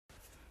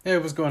Hey,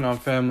 what's going on,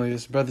 family?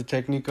 It's Brother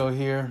Technico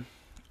here.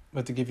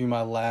 About to give you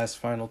my last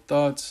final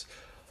thoughts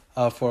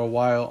for a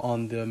while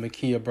on the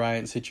Ma'Khia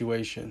Bryant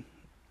situation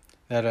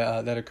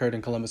that occurred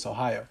in Columbus,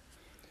 Ohio.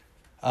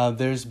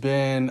 There's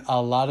been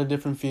a lot of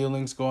different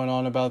feelings going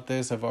on about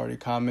this. I've already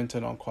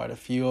commented on quite a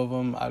few of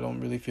them. I don't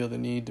really feel the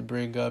need to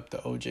bring up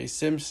the O.J.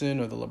 Simpson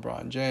or the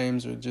LeBron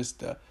James or just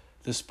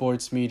the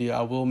sports media.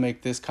 I will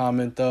make this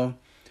comment, though.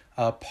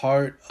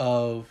 Part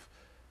of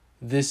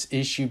this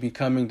issue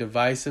becoming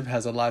divisive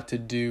has a lot to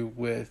do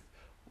with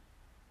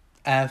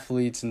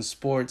athletes and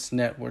sports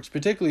networks,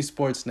 particularly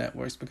sports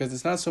networks, because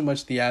it's not so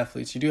much the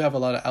athletes. You do have a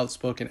lot of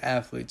outspoken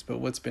athletes, but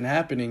what's been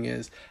happening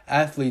is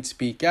athletes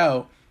speak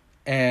out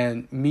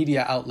and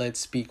media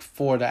outlets speak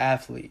for the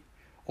athlete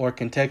or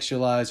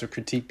contextualize or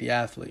critique the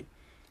athlete.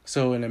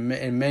 So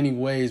in many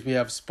ways, we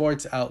have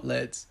sports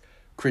outlets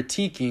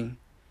critiquing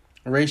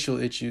racial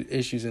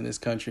issues in this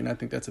country, and I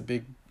think that's a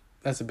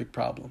big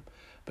problem.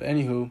 But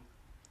anywho,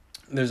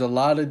 there's a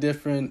lot of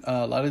different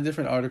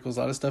articles, a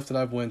lot of stuff that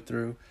I've went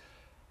through.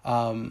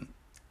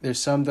 There's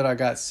some that I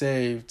got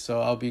saved, so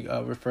I'll be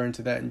referring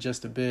to that in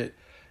just a bit.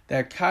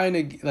 That kind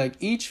of like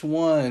each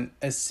one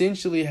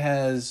essentially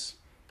has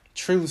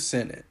truths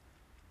in it,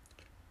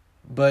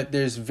 but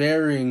there's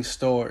varying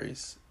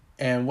stories.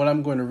 And what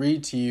I'm going to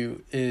read to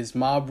you is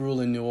Mob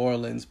Rule in New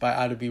Orleans by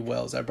Ida B.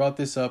 Wells. I brought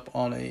this up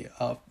on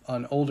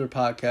an older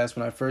podcast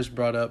when I first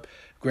brought up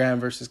Graham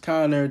versus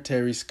Connor,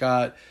 Terry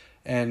Scott,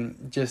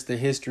 and just the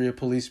history of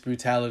police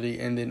brutality,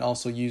 and then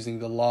also using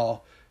the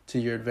law to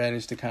your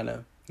advantage to kind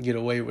of get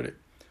away with it.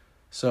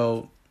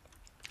 So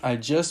I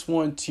just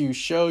want to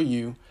show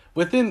you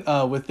within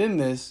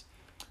this,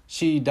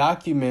 she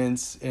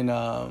documents in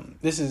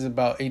this is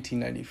about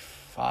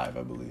 1895,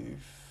 I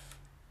believe,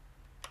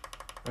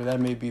 or that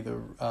may be the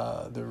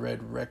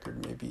red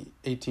record, maybe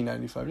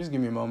 1895. Just give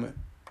me a moment.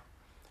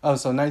 Oh,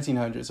 so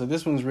 1900. So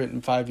this one's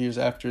written 5 years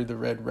after the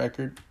red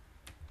record.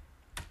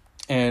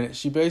 And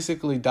she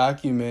basically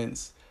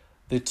documents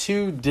the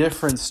two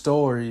different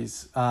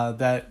stories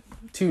that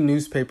two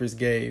newspapers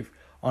gave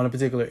on a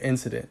particular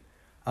incident.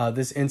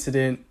 This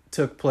incident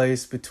took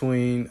place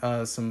between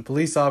some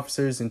police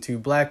officers and two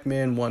black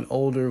men, one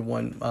older,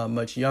 one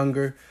much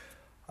younger.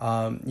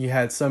 You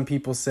had some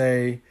people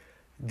say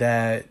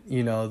that,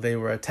 they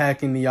were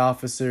attacking the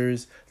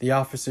officers. The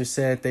officers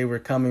said they were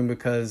coming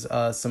because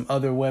some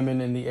other women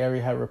in the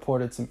area had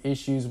reported some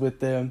issues with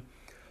them.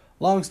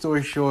 Long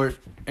story short,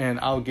 and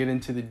I'll get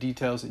into the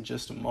details in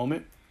just a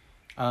moment.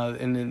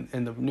 And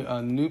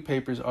the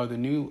newspapers are the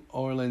New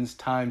Orleans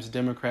Times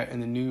Democrat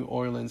and the New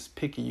Orleans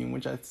Picayune,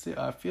 which I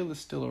feel is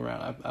still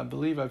around. I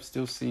believe I've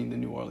still seen the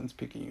New Orleans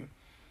Picayune.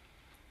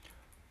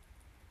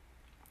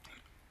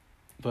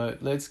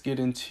 But let's get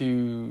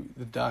into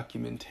the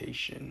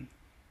documentation.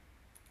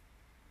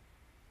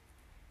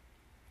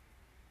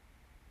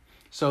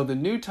 So the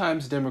New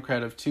Times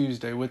Democrat of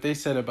Tuesday, what they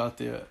said about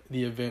the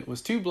event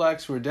was two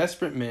blacks who were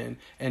desperate men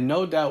and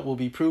no doubt will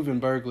be proven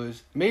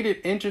burglars made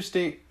it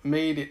interesting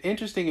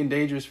and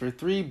dangerous for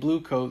three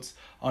bluecoats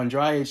on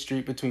Dryades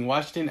Street between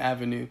Washington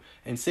Avenue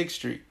and 6th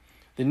Street.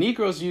 The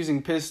Negroes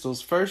using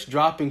pistols first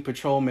dropping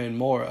patrolman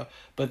Mora,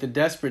 but the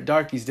desperate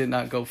darkies did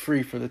not go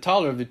free, for the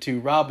taller of the two,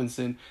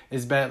 Robinson,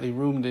 is badly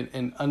wounded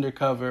and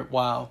undercover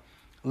while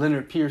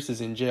Leonard Pierce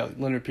is in jail.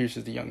 Leonard Pierce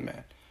is the young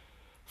man.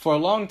 For a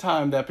long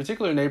time, that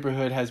particular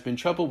neighborhood has been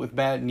troubled with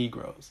bad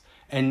Negroes,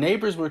 and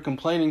neighbors were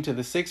complaining to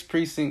the 6th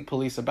Precinct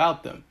Police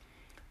about them.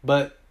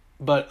 But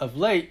of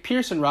late,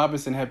 Pierce and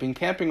Robinson have been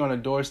camping on a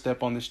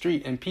doorstep on the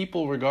street, and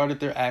people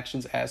regarded their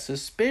actions as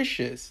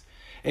suspicious.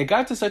 It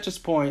got to such a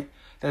point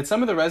that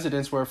some of the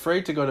residents were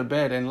afraid to go to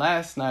bed, and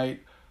last night,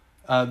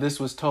 this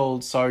was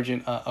told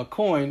Sergeant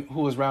Aucoin,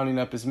 who was rounding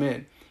up his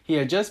men. He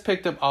had just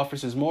picked up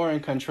officers Moore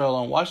and Cantrell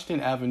on Washington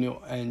Avenue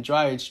and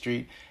Dryades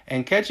Street,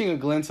 and catching a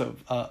glimpse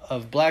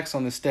of blacks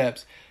on the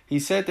steps, he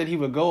said that he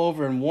would go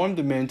over and warn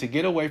the men to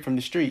get away from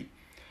the street.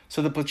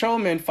 So the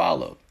patrolmen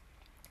followed,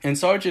 and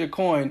Sergeant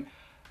Aucoin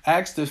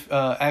asked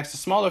the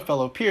smaller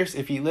fellow Pierce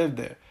if he lived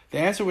there. The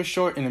answer was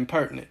short and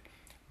impertinent,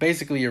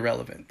 basically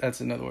irrelevant.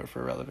 That's another word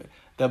for irrelevant.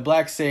 The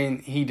black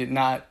saying he did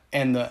not,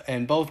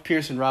 and both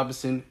Pierce and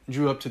Robinson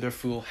drew up to their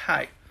full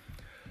height.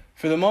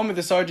 For the moment,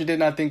 the sergeant did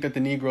not think that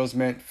the Negroes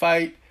meant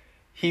fight.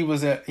 He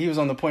was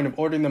on the point of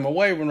ordering them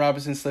away when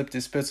Robinson slipped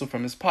his pistol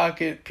from his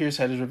pocket. Pierce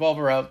had his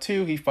revolver out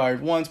too. He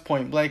fired once,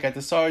 point blank, at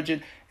the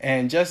sergeant,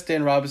 and just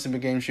then Robinson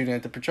began shooting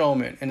at the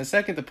patrolman. In a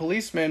second, the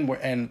policemen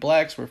and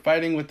blacks were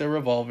fighting with their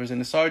revolvers, and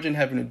the sergeant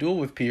having a duel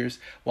with Pierce,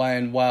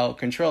 while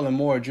Cantrell and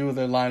Moore drew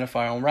their line of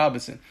fire on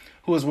Robinson,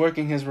 who was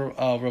working his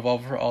revolver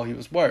for all he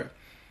was worth.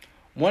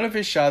 One of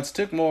his shots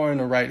took Moore in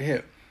the right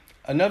hip.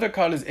 Another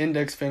caught his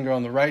index finger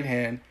on the right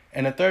hand,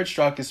 and a third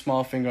struck his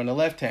small finger on the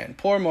left hand.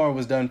 Poor Moore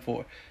was done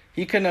for.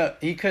 He could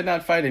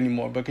not fight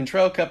anymore, but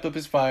Cantrell kept up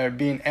his fire,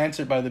 being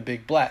answered by the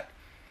big black.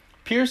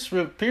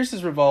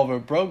 Pierce's revolver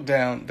broke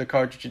down, the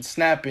cartridge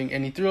snapping,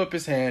 and he threw up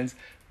his hands,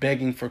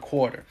 begging for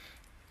quarter.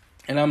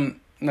 And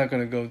I'm not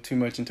going to go too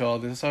much into all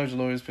this. Sergeant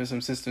Lawyers, some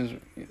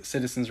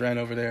citizens ran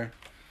over there.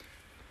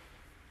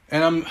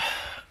 And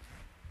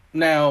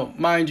Now,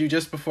 mind you,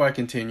 just before I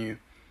continue,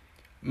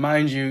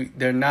 mind you,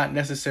 they're not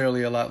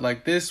necessarily a lot.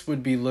 Like, this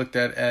would be looked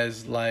at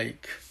as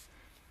like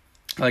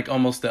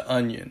almost The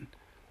Onion,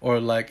 or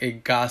like a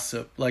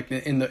gossip, like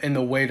in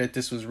the way that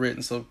this was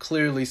written. So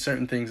clearly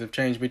certain things have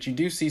changed, but you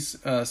do see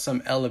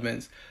some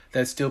elements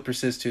that still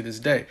persist to this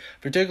day,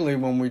 particularly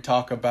when we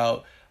talk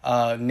about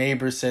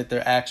neighbors said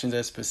their actions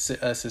as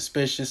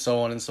suspicious, so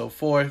on and so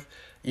forth.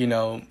 You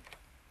know,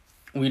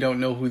 we don't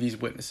know who these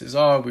witnesses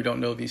are. We don't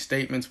know these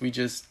statements. We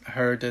just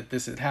heard that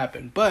this had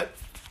happened. But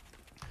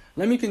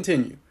let me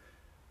continue.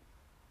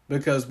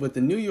 Because what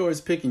the New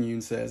York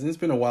Picayune says, and it's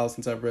been a while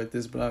since I've read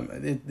this,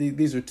 but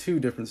these are two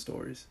different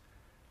stories.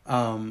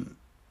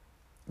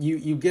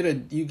 You get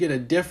a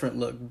different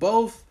look.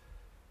 Both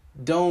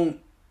don't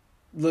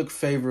look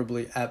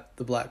favorably at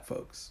the black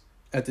folks,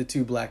 at the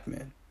two black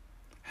men.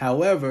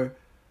 However,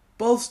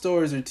 both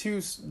stories are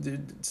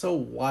so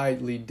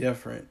widely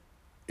different.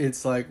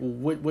 It's like,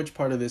 which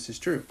part of this is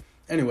true?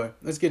 Anyway,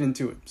 let's get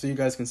into it so you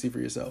guys can see for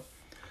yourself.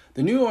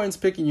 The New Orleans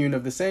Picayune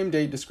of the same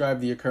date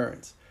described the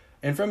occurrence,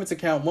 and from its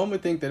account, one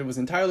would think that it was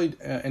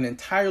an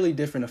entirely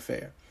different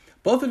affair.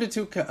 Both of the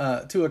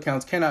two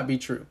accounts cannot be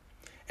true.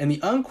 And the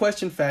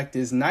unquestioned fact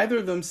is neither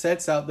of them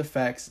sets out the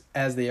facts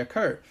as they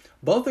occurred.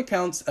 Both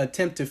accounts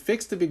attempt to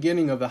fix the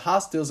beginning of the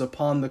hostiles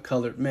upon the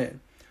colored men.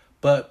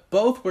 But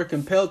both were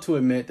compelled to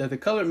admit that the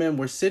colored men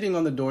were sitting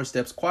on the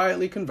doorsteps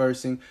quietly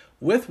conversing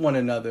with one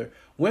another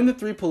when the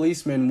three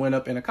policemen went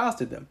up and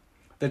accosted them.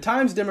 The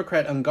Times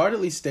Democrat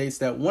unguardedly states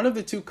that one of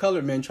the two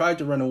colored men tried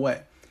to run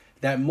away,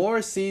 that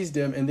Moore seized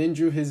him and then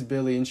drew his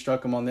billy and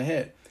struck him on the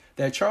head,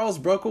 that Charles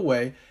broke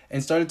away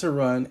and started to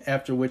run,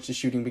 after which the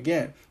shooting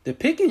began. The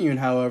Picayune,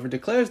 however,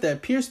 declares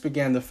that Pierce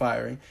began the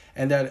firing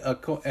and that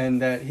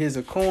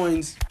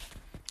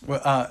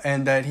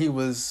he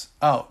was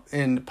out.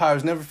 And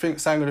Pierce never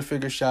signed a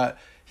figure shot.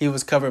 He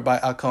was covered by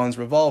Alcon's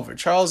revolver.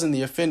 Charles and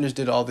the offenders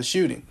did all the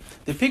shooting.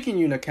 The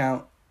Picayune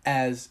account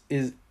is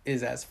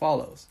as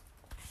follows.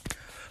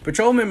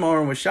 Patrolman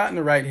Moran was shot in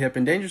the right hip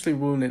and dangerously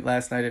wounded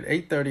last night at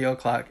 8:30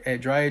 o'clock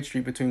at Dryade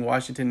Street between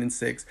Washington and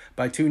 6th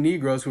by two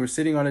Negroes who were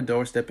sitting on a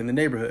doorstep in the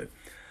neighborhood.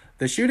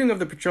 The shooting of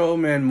the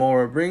patrolman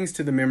Mora brings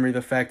to the memory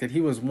the fact that he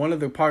was one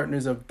of the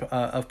partners of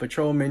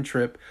Patrolman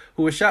Tripp,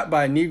 who was shot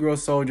by a Negro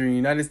soldier in the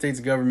United States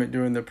government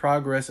during the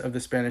progress of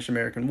the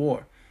Spanish-American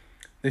War.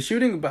 The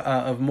shooting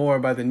of Mora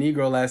by the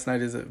Negro last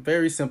night is a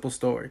very simple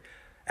story.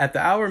 At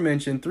the hour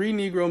mentioned, three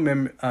Negro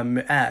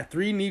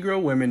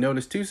women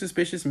noticed two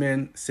suspicious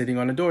men sitting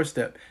on a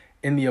doorstep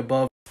in the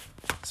above.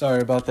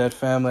 Sorry about that,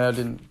 family. I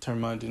didn't turn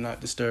my do not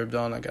disturb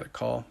on. I got a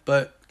call.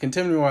 But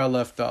continuing where I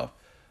left off.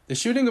 The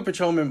shooting of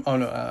patrolman... Oh,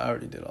 no, I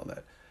already did all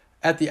that.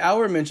 At the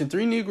hour mentioned,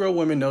 three Negro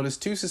women noticed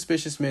two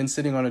suspicious men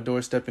sitting on a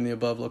doorstep in the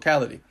above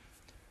locality.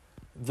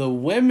 The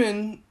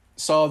women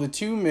saw the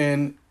two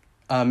men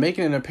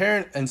making an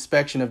apparent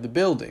inspection of the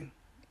building,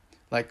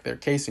 like they're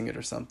casing it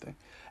or something.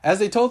 As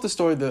they told the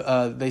story,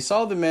 they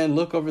saw the men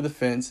look over the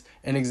fence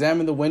and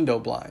examine the window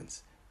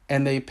blinds,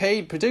 and they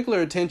paid particular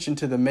attention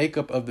to the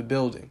makeup of the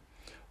building,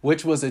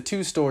 which was a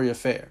two-story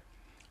affair.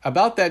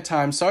 About that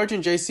time,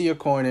 Sergeant J.C.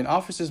 Aucoin and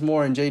Officers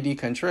Moore and J.D.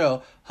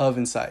 Cantrell hove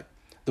in sight.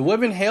 The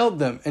women hailed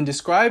them and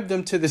described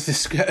them the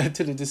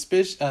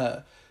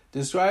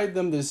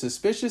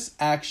suspicious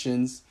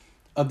actions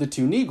of the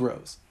two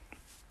Negroes,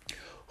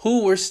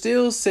 who were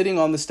still sitting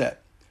on the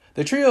step.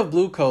 The trio of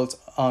bluecoats,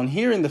 on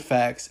hearing the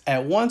facts,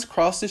 at once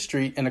crossed the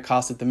street and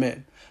accosted the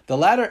men. The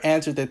latter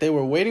answered that they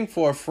were waiting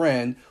for a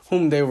friend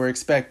whom they were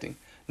expecting.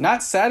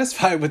 Not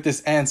satisfied with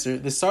this answer,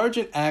 the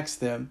sergeant asked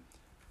them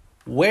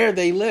where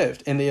they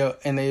lived, and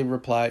they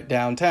replied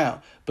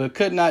downtown, but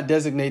could not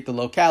designate the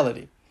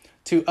locality.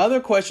 To other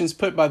questions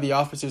put by the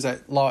officers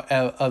of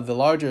the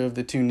larger of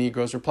the two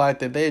Negroes replied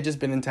that they had just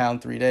been in town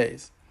 3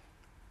 days.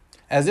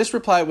 As this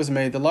reply was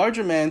made, the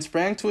larger man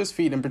sprang to his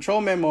feet, and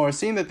Patrolman Moore,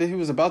 seeing that he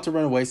was about to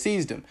run away,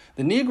 seized him.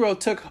 The Negro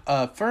took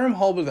a firm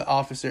hold of the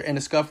officer, and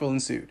a scuffle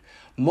ensued.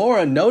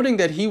 Moore, noting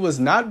that he was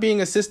not being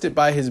assisted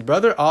by his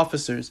brother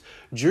officers,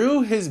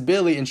 drew his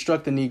billy and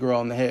struck the Negro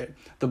on the head.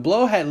 The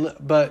blow had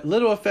but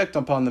little effect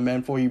upon the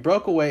man, for he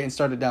broke away and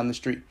started down the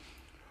street.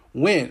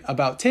 When,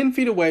 about 10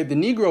 feet away, the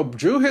Negro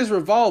drew his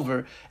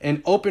revolver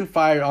and opened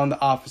fire on the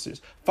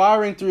officers,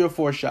 firing 3 or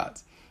 4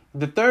 shots.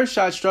 The third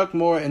shot struck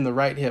Moore in the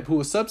right hip, who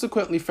was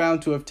subsequently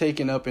found to have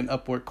taken up an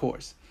upward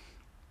course.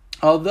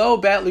 Although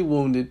badly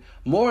wounded,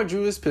 Moore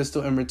drew his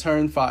pistol and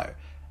returned fire.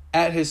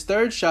 At his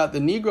third shot, the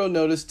Negro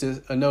noticed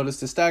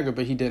to stagger,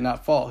 but he did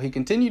not fall. He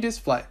continued his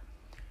flight.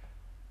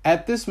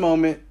 At this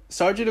moment,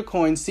 Sergeant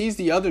Aucoin seized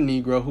the other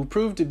Negro, who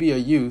proved to be a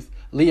youth,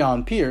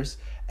 Leon Pierce,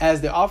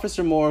 as the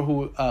officer Moore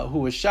who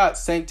was shot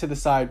sank to the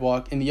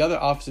sidewalk, and the other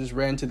officers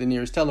ran to the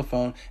nearest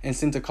telephone and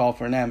sent a call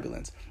for an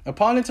ambulance.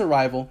 Upon its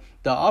arrival,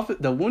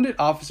 the wounded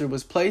officer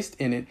was placed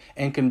in it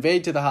and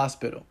conveyed to the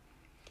hospital.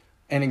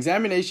 An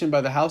examination by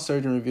the house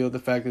surgeon revealed the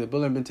fact that the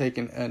bullet had been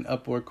taken an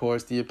upward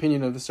course, the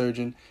opinion of the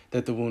surgeon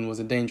that the wound was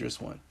a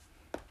dangerous one.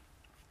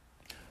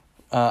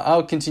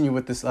 I'll continue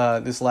with this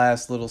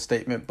last little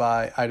statement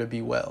by Ida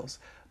B. Wells.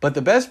 But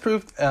the best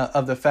proof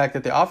of the fact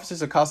that the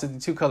officers accosted the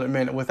two colored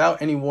men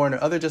without any warrant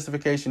or other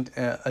justification,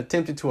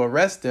 attempted to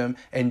arrest them,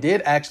 and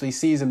did actually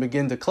seize and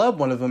begin to club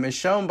one of them is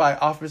shown by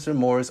Officer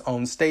Moore's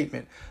own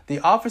statement. The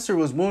officer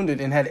was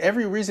wounded and had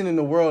every reason in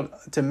the world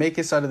to make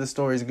his side of the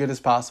story as good as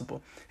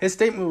possible. His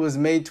statement was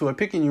made to a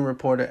Picayune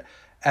reporter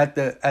and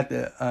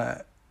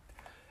the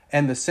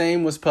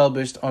same was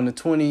published on the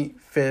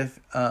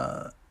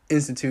 25th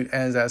Institute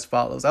as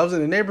follows. I was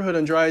in the neighborhood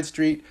on Dryade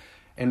Street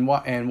and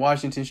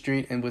Washington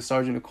Street and with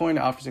Sergeant Aucoin and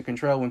Officer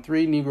Cantrell when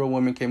three Negro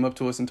women came up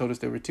to us and told us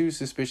there were two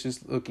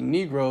suspicious-looking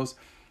Negroes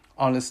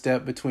on the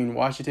step between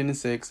Washington and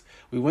 6th.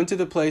 We went to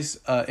the place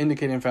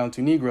indicated and found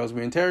two Negroes.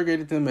 We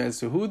interrogated them as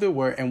to who they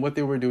were and what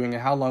they were doing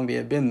and how long they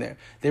had been there.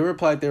 They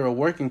replied they were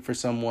working for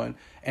someone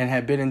and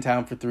had been in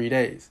town for 3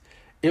 days.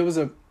 It was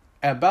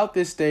about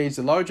this stage,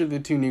 the larger of the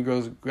two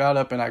Negroes got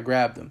up and I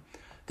grabbed them.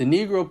 The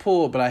Negro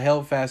pulled, but I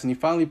held fast, and he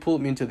finally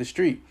pulled me into the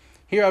street.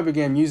 Here I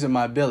began using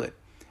my billet,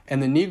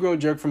 and the Negro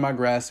jerked from my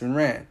grasp and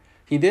ran.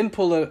 He then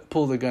pulled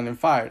the gun and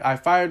fired. I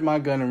fired my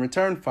gun and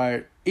returned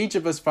fired, each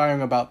of us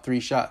firing about 3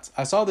 shots.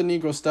 I saw the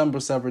Negro stumble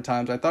several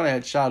times. I thought I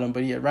had shot him,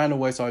 but he had ran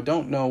away, so I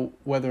don't know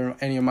whether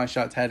any of my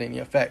shots had any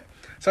effect.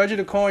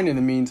 Sergeant Aucoin, in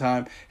the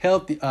meantime,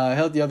 held the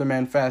other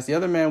man fast. The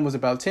other man was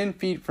about 10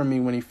 feet from me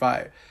when he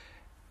fired,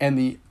 and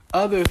the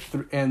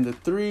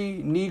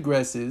three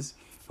negresses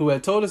who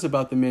had told us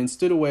about the men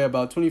stood away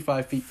about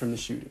 25 feet from the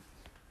shooting.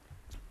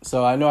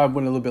 So I know I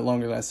went a little bit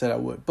longer than I said I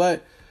would.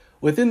 But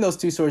within those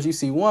two stories, you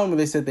see one where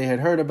they said they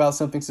had heard about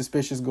something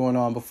suspicious going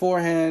on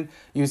beforehand.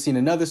 You've seen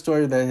another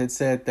story that had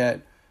said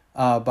that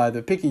by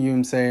the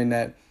Picayune saying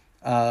that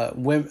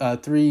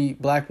 3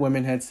 black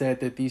women had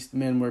said that these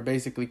men were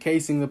basically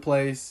casing the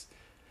place.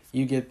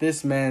 You get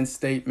this man's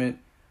statement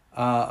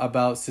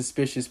about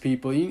suspicious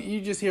people.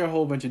 You just hear a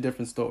whole bunch of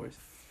different stories.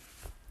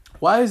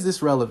 Why is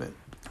this relevant?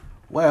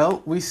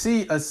 Well, we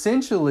see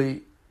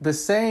essentially the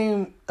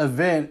same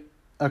event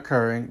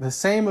occurring, the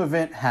same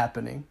event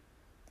happening,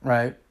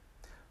 right,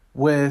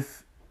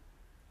 with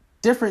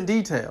different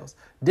details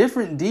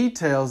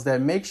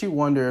that makes you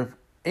wonder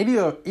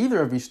if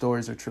either of these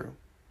stories are true,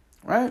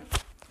 right?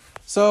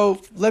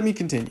 So let me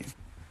continue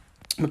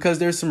because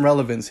there's some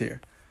relevance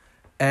here.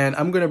 And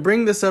I'm going to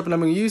bring this up and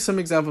I'm going to use some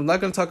examples. I'm not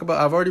going to talk about,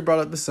 I've already brought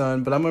up the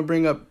Sun, but I'm going to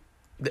bring up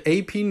the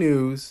AP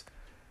News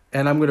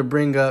and I'm going to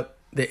bring up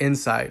the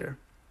Insider.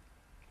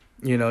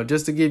 You know,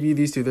 just to give you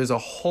these two, there's a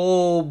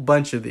whole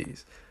bunch of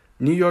these.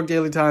 New York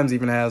Daily Times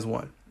even has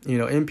one. You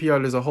know,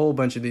 NPR, there's a whole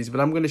bunch of these. But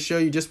I'm going to show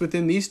you just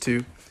within these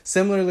two,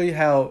 similarly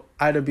how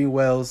Ida B.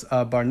 Wells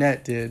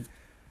Barnett did,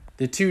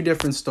 the two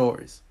different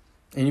stories.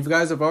 And you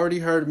guys have already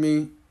heard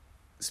me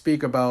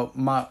speak about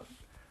my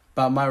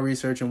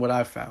research and what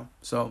I found.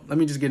 So let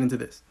me just get into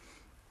this.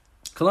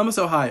 Columbus,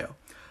 Ohio.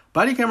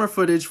 Body camera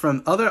footage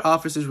from other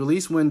officers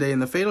released Wednesday in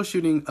the fatal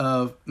shooting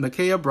of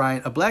Ma'Khia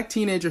Bryant, a black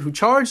teenager who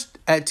charged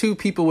at 2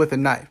 people with a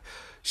knife,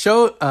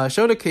 showed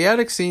a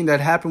chaotic scene that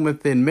happened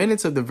within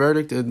minutes of the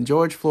verdict of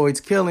George Floyd's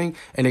killing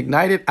and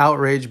ignited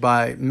outrage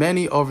by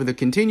many over the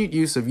continued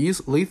use of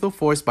lethal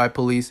force by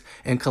police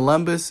in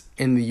Columbus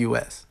in the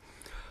U.S.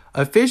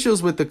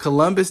 Officials with the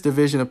Columbus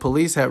Division of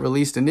Police had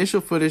released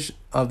initial footage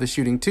of the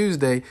shooting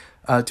Tuesday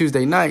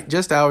night,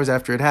 just hours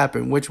after it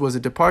happened, which was a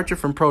departure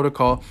from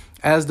protocol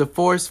as the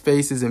force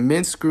faces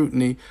immense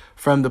scrutiny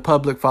from the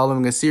public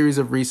following a series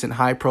of recent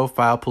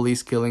high-profile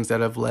police killings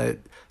that have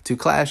led to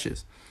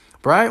clashes.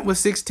 Bryant was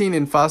 16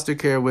 in foster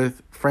care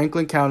with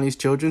Franklin County's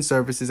Children's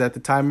Services at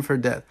the time of her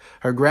death.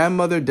 Her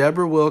grandmother,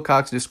 Deborah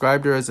Wilcox,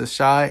 described her as a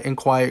shy and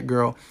quiet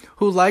girl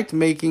who liked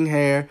making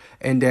hair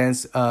and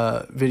dance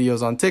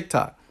videos on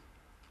TikTok.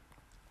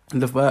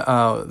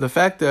 The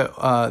fact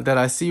that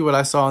I see what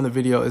I saw in the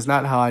video is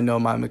not how I know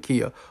my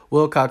Ma'Khia,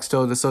 Wilcox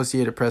told the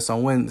Associated Press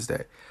on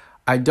Wednesday.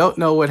 I don't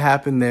know what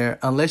happened there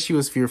unless she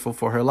was fearful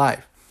for her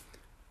life,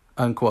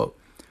 unquote.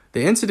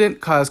 The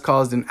incident has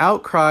caused an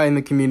outcry in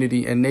the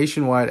community and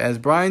nationwide as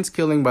Bryant's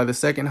killing by the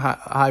second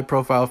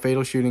high-profile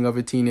fatal shooting of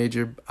a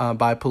teenager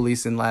by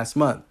police in last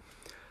month.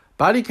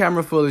 Body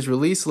camera footage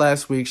released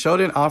last week showed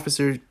an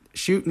officer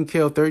shoot and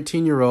kill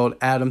 13-year-old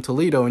Adam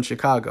Toledo in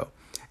Chicago.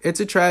 It's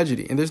a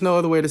tragedy, and there's no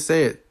other way to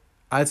say it.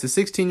 It's a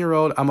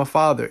 16-year-old. I'm a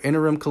father,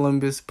 interim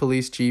Columbus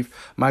Police Chief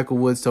Michael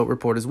Woods told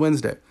reporters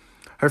Wednesday.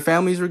 Her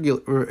family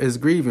is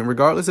grieving,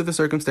 regardless of the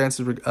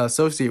circumstances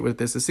associated with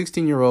this. A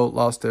 16-year-old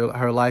lost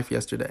her life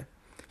yesterday.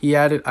 He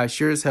added, I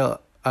sure as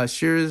hell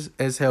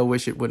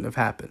wish it wouldn't have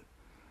happened.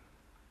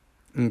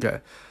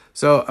 Okay,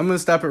 so I'm going to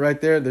stop it right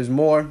there. There's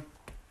more.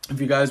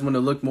 If you guys want to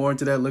look more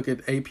into that, look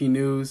at AP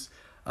News.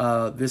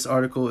 This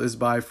article is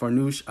by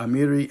Farnoosh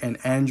Amiri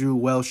and Andrew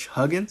Welsh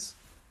Huggins.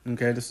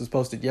 Okay, this was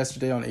posted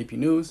yesterday on AP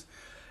News.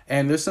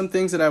 And there's some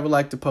things that I would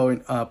like to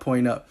point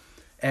up.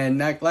 And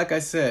like I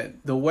said,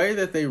 the way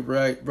that they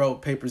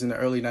wrote papers in the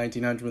early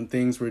 1900s when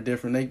things were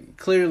different,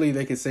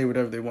 they could say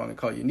whatever they want to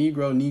call you.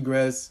 Negro,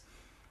 Negress,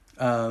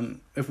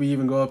 if we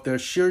even go up there,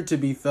 sure to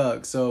be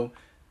thug. So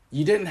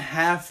you didn't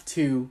have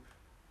to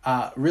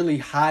really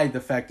hide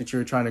the fact that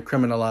you're trying to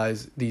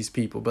criminalize these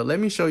people. But let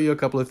me show you a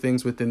couple of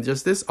things within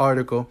just this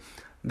article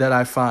that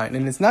I find.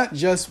 And it's not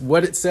just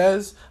what it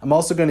says. I'm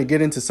also going to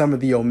get into some of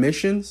the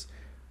omissions.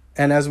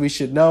 And as we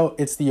should know,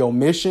 it's the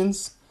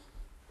omissions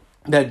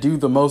that do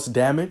the most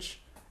damage.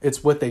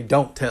 It's what they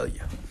don't tell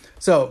you.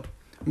 So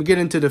we get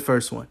into the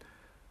first one.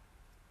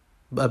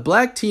 A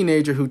black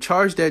teenager who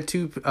charged at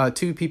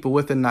two people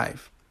with a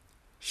knife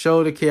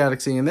showed a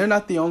chaotic scene. And they're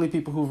not the only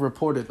people who've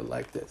reported it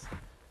like this.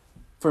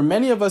 For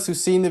many of us who've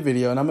seen the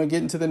video, and I'm going to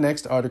get into the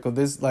next article,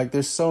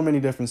 there's so many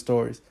different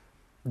stories.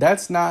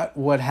 That's not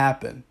what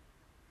happened.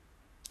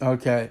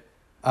 Okay.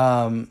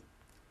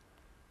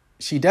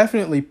 She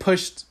definitely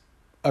pushed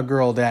a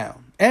girl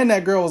down. And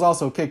that girl was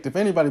also kicked. If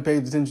anybody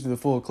paid attention to the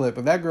full clip,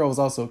 but that girl was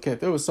also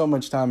kicked. There was so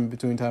much time in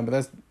between time, but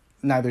that's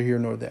neither here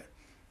nor there.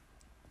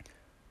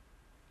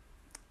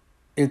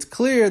 It's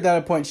clear that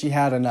at a point she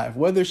had a knife.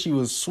 Whether she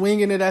was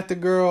swinging it at the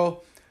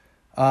girl,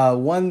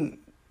 one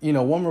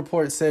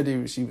report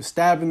said she was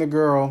stabbing the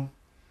girl.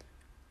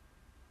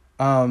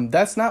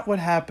 That's not what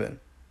happened.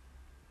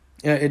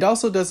 It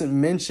also doesn't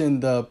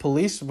mention the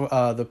police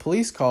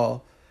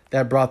call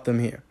that brought them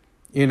here.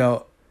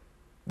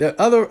 The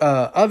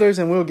others,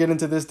 and we'll get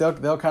into this.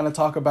 They'll kind of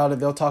talk about it.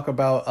 They'll talk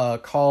about a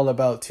call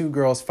about two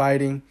girls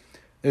fighting.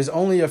 There's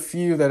only a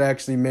few that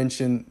actually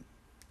mention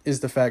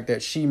is the fact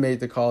that she made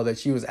the call, that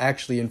she was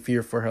actually in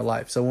fear for her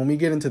life. So when we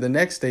get into the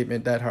next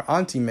statement that her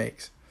auntie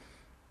makes,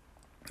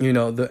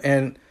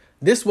 and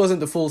this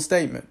wasn't the full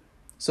statement.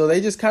 So they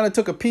just kind of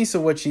took a piece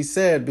of what she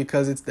said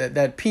because it's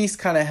that piece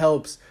kind of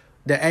helps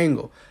the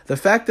angle. The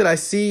fact that I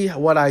see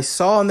what I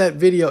saw in that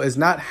video is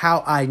not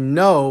how I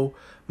know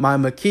my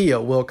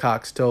Makia,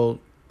 Wilcox told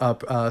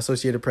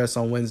Associated Press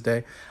on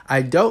Wednesday.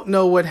 I don't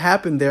know what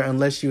happened there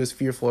unless she was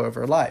fearful of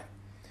her life.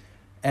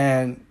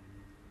 And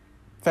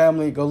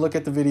family, go look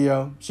at the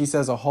video. She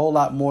says a whole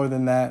lot more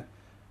than that.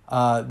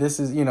 This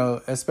is,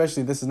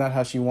 especially this is not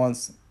how she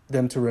wants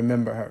them to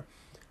remember her.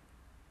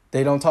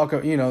 They don't talk,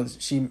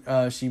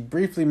 she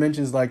briefly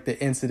mentions like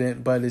the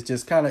incident, but it's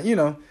just kind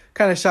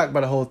of shocked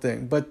by the whole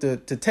thing. But to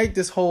take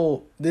this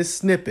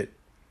snippet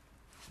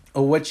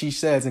of what she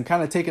says and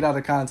kind of take it out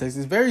of context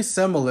is very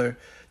similar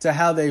to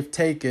how they've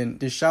taken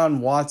Deshaun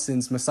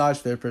Watson's massage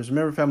therapist.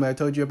 Remember, family, I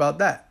told you about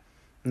that.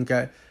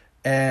 Okay.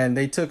 And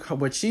they took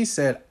what she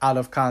said out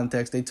of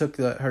context. They took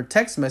her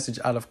text message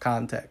out of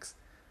context.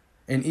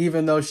 And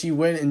even though she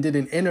went and did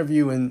an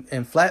interview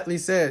and flatly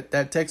said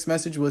that text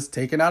message was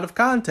taken out of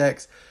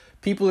context,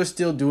 people are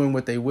still doing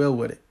what they will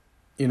with it.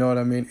 You know what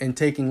I mean? And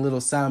taking little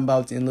sound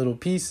bites and little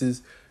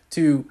pieces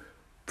to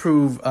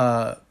prove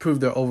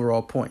their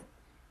overall point.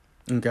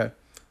 Okay.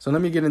 So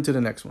let me get into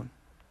the next one.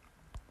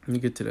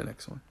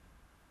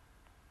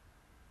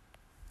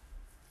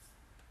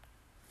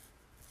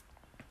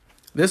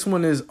 This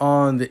one is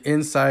on The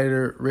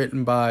Insider,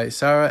 written by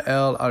Sarah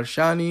L.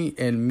 Arshani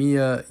and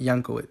Mia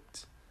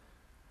Yankowitz.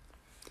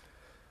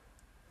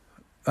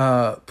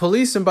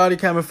 Police and body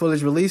camera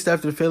footage released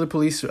after the failed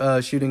police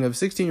shooting of a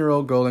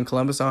 16-year-old girl in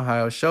Columbus,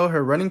 Ohio, show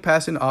her running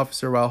past an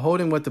officer while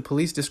holding what the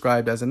police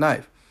described as a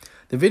knife.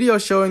 The video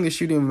showing the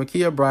shooting of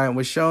Makia Bryant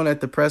was shown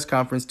at the press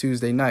conference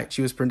Tuesday night.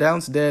 She was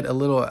pronounced dead a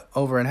little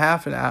over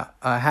half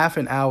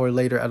an hour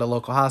later at a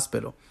local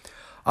hospital.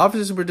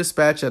 Officers were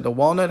dispatched at the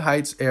Walnut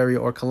Heights area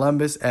or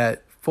Columbus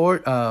at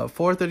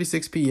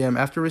 4:36 p.m.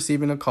 after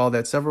receiving a call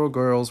that several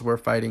girls were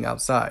fighting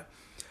outside.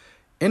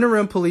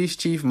 Interim Police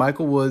Chief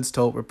Michael Woods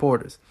told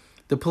reporters.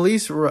 The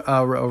police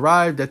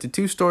arrived at the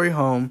two-story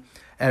home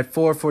at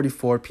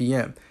 4:44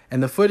 p.m.,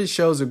 and the footage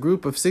shows a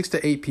group of 6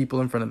 to 8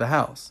 people in front of the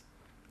house.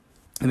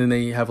 And then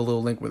they have a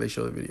little link where they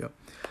show the video.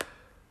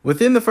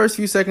 Within the first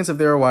few seconds of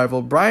their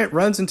arrival, Bryant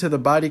runs into the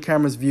body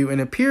camera's view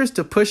and appears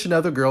to push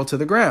another girl to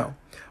the ground.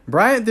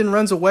 Bryant then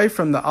runs away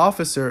from the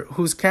officer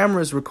whose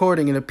camera is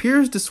recording and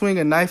appears to swing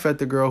a knife at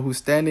the girl who's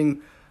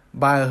standing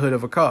by a hood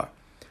of a car.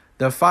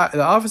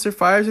 The officer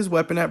fires his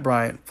weapon at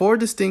Bryant. 4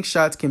 distinct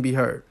shots can be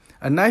heard.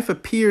 A knife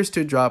appears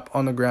to drop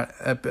on the ground,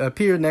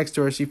 appear next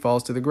to her as she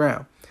falls to the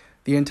ground.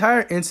 The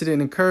entire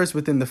incident occurs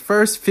within the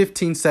first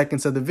 15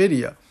 seconds of the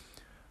video.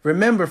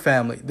 Remember,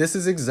 family, this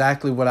is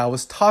exactly what I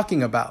was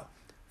talking about.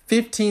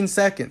 15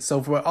 seconds.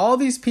 So for all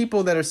these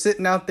people that are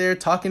sitting out there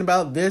talking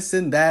about this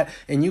and that,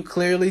 and you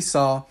clearly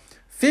saw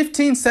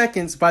 15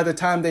 seconds by the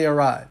time they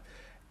arrive,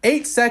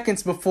 8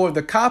 seconds before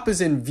the cop is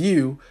in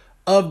view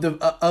of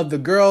the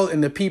girl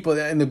and the people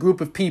and the group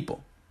of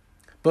people.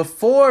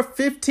 Before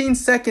 15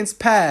 seconds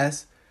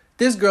pass,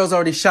 this girl's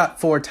already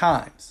shot 4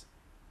 times.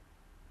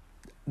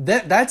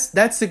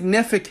 That's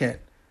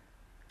significant.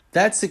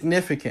 That's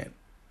significant.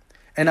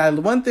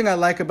 And one thing I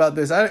like about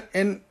this,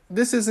 and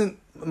this isn't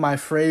my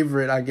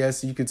favorite, I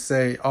guess you could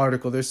say,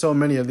 article. There's so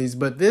many of these,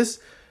 but this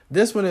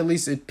one at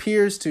least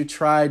appears to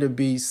try to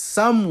be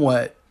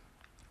somewhat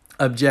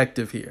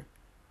objective here,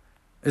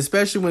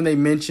 especially when they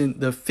mention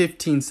the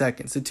 15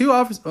 seconds. The two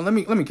officers. Let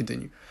me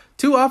continue.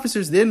 2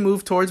 officers then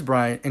move towards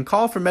Bryant and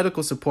call for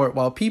medical support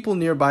while people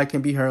nearby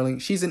can be hurling,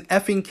 "She's an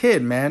effing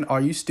kid, man.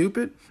 Are you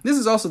stupid?" This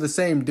is also the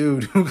same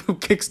dude who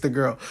kicks the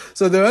girl.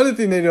 So the other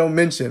thing they don't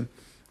mention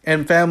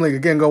And family,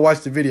 again, go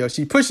watch the video.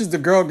 She pushes the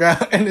girl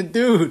down, and the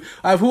dude,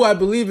 who I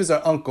believe is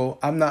her uncle,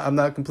 I'm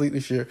not completely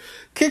sure,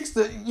 kicks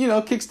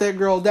that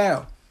girl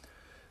down.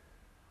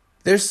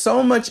 There's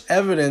so much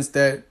evidence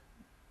that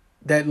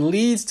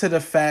leads to the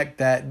fact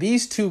that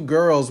these two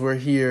girls were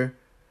here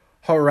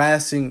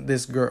harassing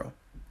this girl.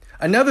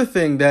 Another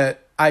thing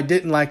that I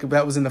didn't like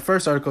that was in the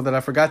first article that I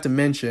forgot to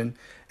mention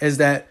is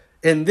that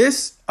in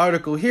this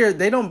article here,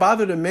 they don't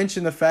bother to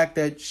mention the fact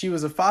that she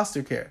was a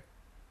foster care.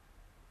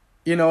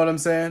 You know what I'm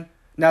saying?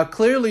 Now,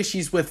 clearly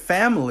she's with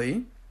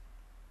family,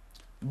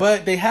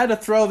 but they had to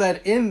throw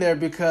that in there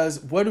because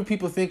what do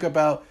people think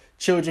about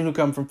children who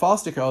come from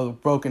foster care? Oh,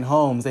 broken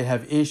homes, they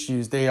have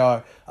issues, they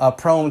are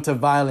prone to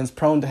violence,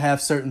 prone to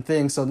have certain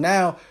things. So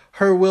now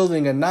her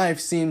wielding a knife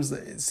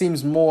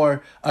seems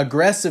more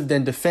aggressive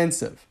than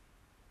defensive.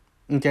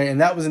 Okay, and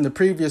that was in the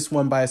previous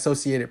one by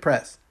Associated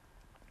Press.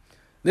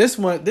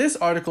 This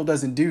article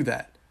doesn't do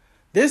that.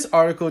 This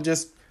article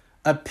just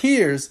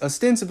appears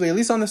ostensibly, at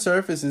least on the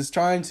surface, is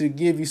trying to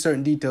give you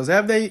certain details.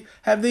 Have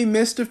they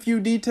missed a few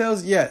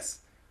details? Yes,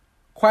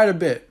 quite a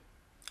bit.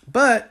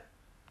 But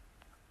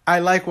I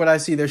like what I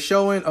see. They're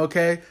showing,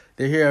 okay,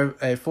 they're here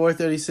at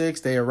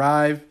 4:36. They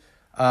arrive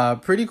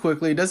pretty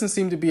quickly. It doesn't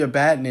seem to be a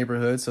bad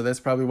neighborhood, so that's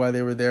probably why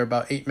they were there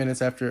about 8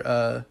 minutes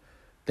after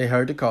they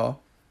heard the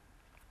call.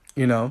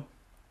 You know,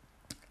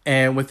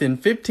 and within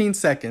 15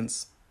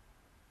 seconds,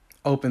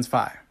 opens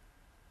fire.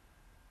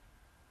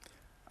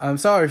 I'm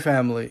sorry,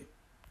 family.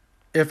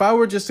 If I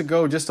were just to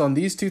go just on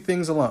these two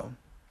things alone,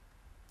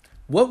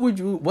 what would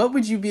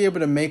you be able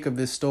to make of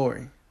this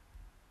story?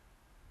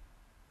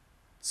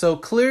 So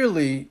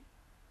clearly,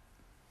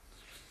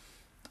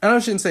 and I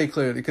shouldn't say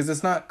clearly because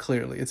it's not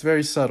clearly, it's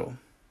very subtle.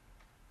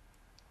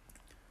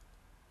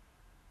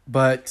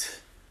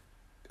 But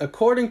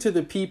according to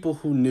the people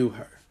who knew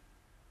her,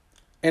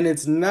 and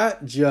it's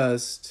not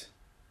just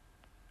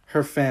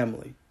her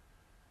family,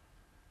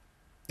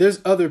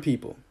 there's other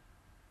people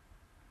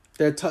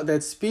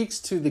that speaks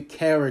to the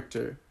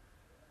character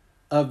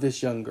of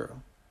this young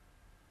girl.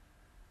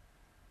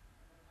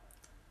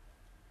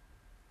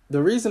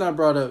 The reason I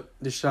brought up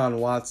Deshaun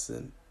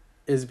Watson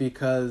is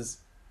because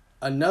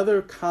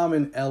another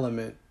common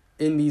element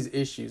in these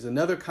issues,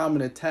 another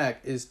common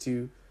attack is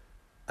to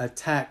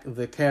attack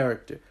the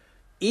character.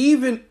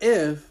 Even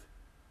if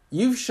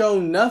you've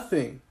shown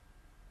nothing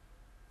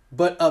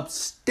but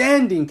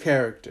upstanding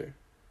character,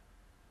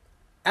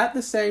 at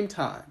the same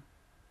time,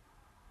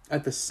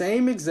 at the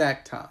same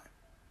exact time,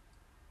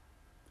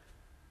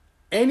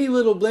 any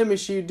little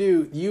blemish you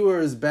do, you are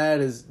as bad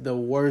as the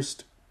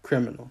worst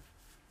criminal.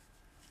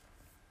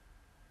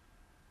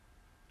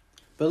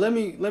 But let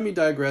me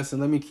digress and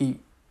let me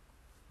keep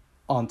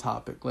on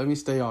topic. Let me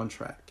stay on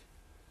track.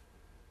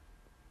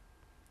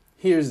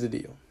 Here's the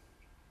deal.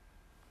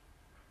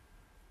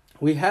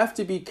 We have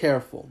to be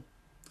careful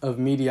of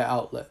media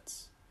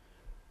outlets.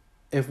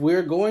 If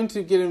we're going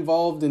to get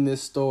involved in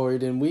this story,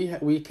 then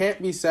we can't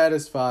be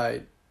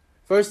satisfied.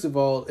 First of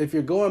all, if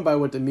you're going by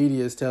what the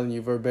media is telling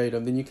you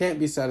verbatim, then you can't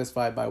be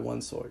satisfied by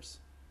one source.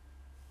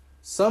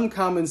 Some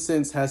common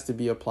sense has to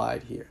be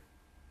applied here.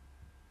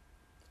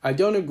 I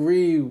don't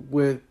agree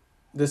with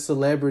the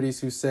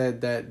celebrities who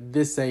said that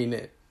this ain't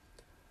it.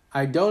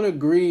 I don't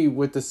agree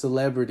with the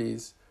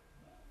celebrities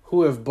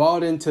who have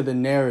bought into the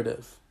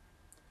narrative,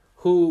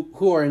 who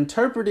are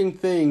interpreting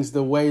things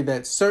the way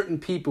that certain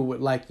people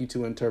would like you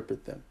to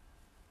interpret them.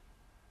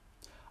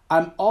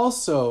 I'm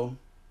also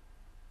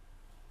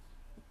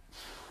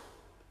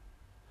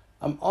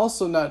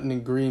not in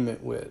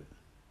agreement with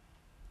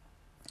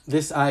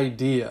this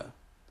idea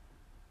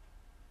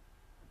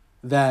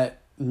that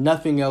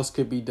nothing else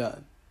could be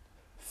done.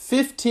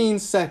 15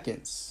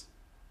 seconds.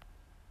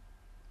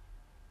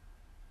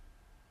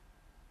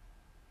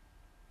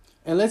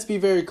 And let's be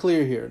very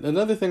clear here.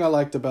 Another thing I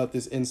liked about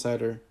this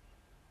Insider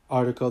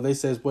article, they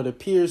says what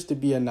appears to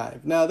be a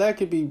knife. Now that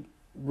could be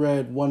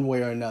read one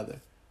way or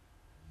another.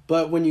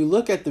 But when you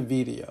look at the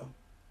video,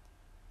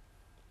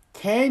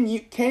 can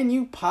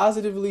you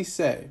positively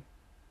say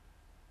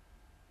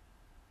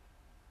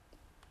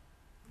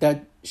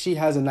that she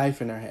has a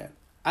knife in her hand?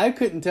 I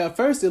couldn't tell.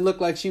 First, it looked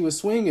like she was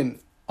swinging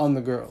on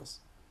the girls.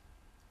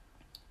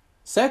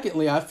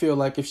 Secondly, I feel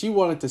like if she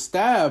wanted to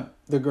stab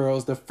the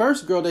girls, the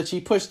first girl that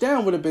she pushed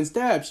down would have been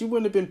stabbed. She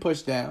wouldn't have been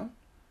pushed down.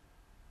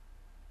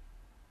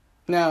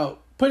 Now,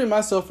 putting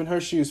myself in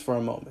her shoes for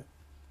a moment.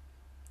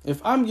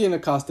 If I'm getting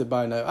accosted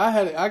by a knife,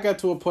 I got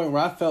to a point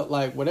where I felt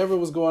like whatever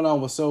was going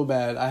on was so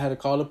bad, I had to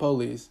call the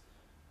police.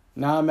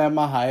 Now I'm at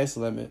my highest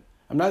limit.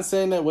 I'm not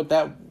saying that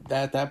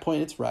at that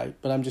point it's right,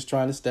 but I'm just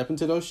trying to step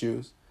into those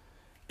shoes.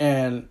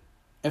 And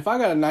if I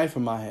got a knife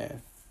in my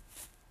hand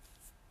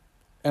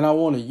and I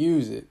want to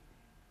use it,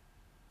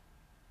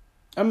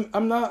 I'm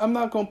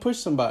not gonna push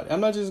somebody.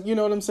 I'm not just, you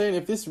know what I'm saying?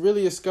 If this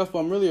really is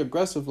scuffle, I'm really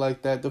aggressive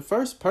like that. The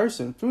first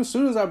person, as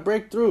soon as I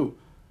break through,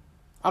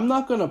 I'm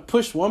not gonna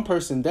push one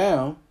person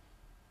down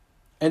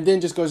and then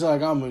just go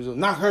like, I'm gonna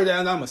knock her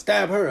down, I'm gonna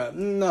stab her up.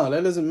 No,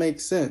 that doesn't make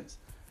sense.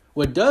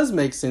 What does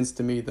make sense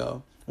to me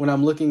though, when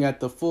I'm looking at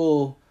the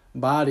full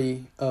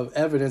body of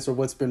evidence, or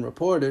what's been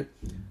reported,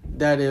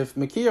 that if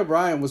Ma'Khia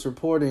Bryant was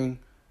reporting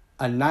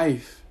a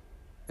knife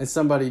and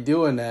somebody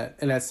doing that,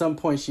 and at some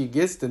point she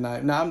gets the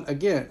knife. Now,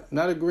 I'm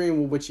not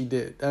agreeing with what she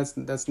did.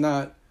 That's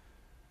not.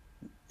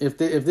 If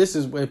this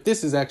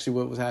is actually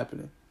what was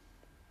happening,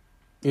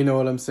 you know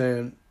what I'm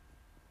saying.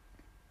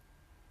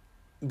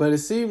 But it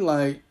seemed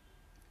like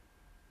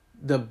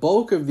the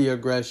bulk of the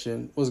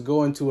aggression was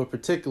going to a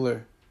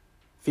particular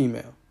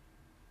female,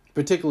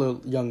 particular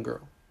young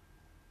girl.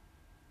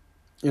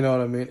 You know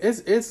what I mean?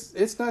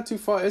 It's not too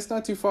far. It's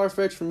not too far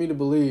fetched for me to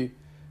believe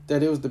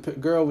that it was the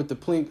girl with the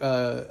pink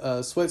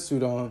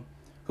sweatsuit on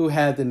who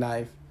had the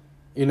knife.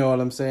 You know what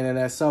I'm saying? And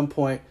at some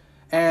point,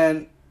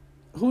 and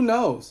who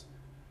knows,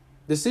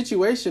 the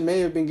situation may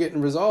have been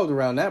getting resolved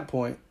around that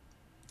point,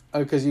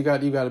 because you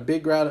got a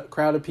big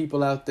crowd of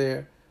people out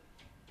there.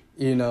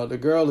 You know, the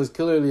girl is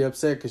clearly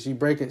upset because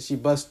she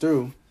busts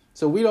through.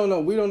 So we don't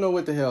know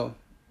what the hell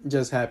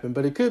just happened,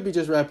 but it could be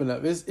just wrapping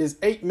up. It's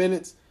 8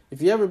 minutes.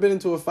 If you ever been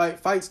into a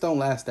fight, fights don't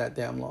last that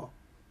damn long.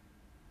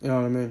 You know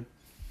what I mean?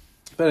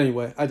 But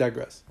anyway, I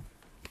digress.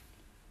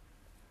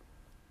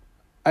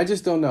 I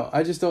just don't know.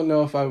 I just don't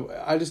know if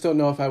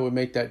I would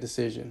make that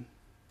decision.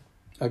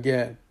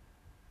 Again,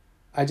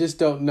 I just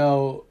don't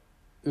know.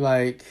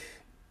 Like,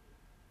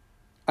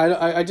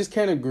 I just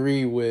can't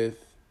agree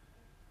with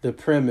the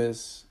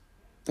premise,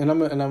 and I'm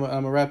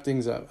gonna wrap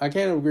things up. I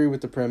can't agree with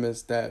the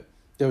premise that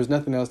there was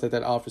nothing else that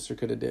officer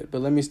could have did.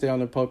 But let me stay on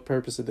the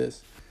purpose of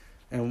this,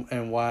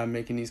 and why I'm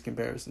making these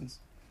comparisons.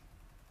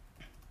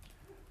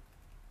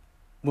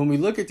 When we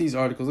look at these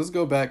articles, let's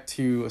go back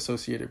to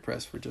Associated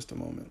Press for just a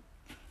moment.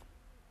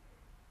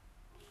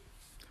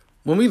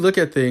 When we look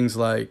at things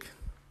like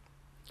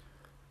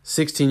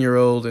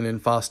 16-year-old and in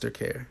foster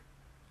care,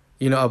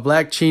 you know, a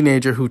black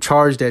teenager who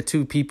charged at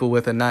two people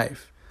with a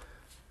knife,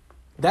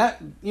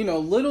 that, you know,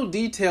 little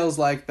details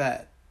like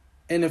that.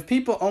 And if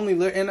people only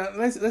look, and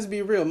let's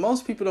be real,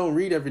 most people don't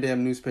read every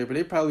damn newspaper.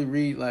 They probably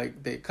read like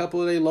a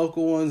couple of their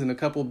local ones and a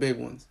couple of big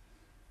ones.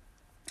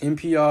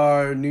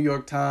 NPR, New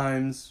York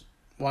Times,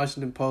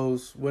 Washington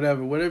Post,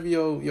 whatever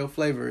your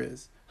flavor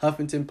is.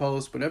 Huffington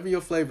Post, whatever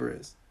your flavor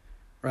is,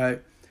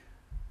 right?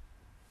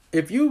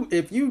 If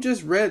you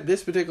just read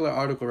this particular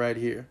article right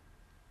here,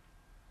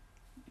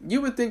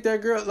 you would think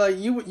that girl, like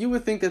you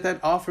would think that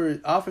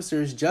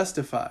officer is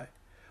justified.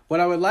 What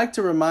I would like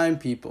to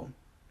remind people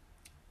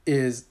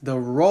is the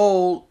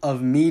role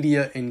of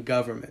media in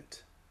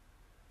government,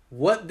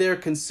 what they're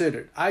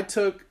considered. I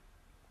took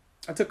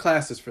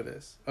classes for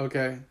this,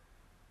 okay?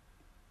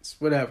 It's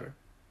whatever.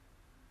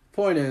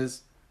 Point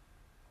is,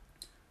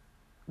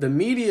 the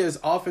media is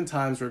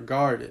oftentimes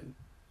regarded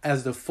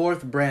as the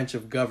fourth branch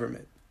of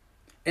government.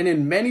 And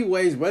in many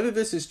ways, whether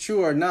this is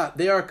true or not,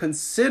 they are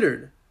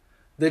considered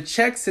the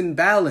checks and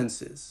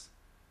balances.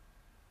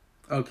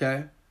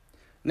 Okay?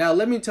 Now,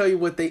 let me tell you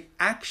what they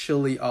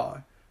actually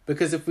are.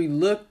 Because if we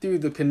look through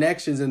the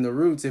connections and the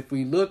roots, if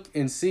we look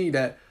and see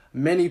that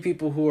many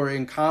people who are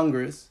in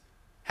Congress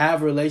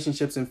have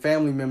relationships and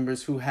family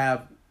members who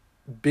have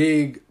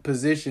big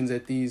positions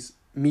at these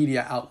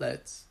media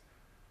outlets,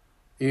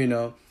 you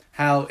know,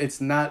 how it's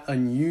not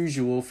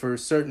unusual for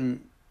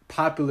certain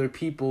popular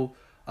people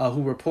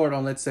who report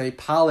on, let's say,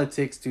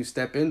 politics to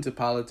step into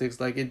politics.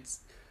 Like,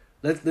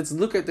 let's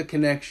look at the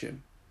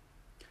connection.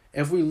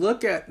 If we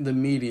look at the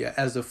media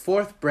as the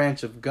fourth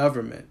branch of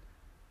government,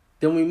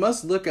 then we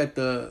must look at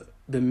the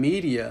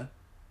media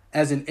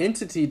as an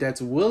entity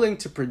that's willing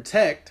to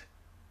protect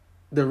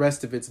the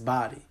rest of its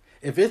body.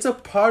 If it's a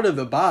part of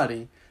the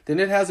body, then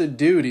it has a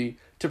duty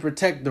to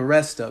protect the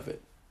rest of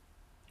it.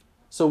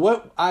 So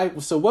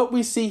what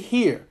we see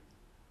here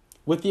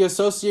with the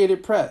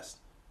Associated Press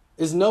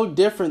is no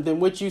different than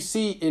what you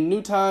see in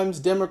New Times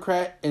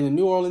Democrat and the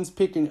New Orleans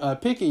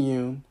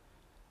Picayune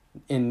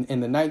in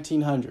the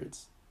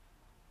 1900s.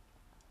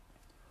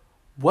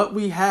 What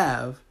we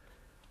have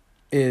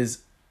is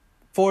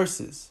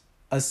forces,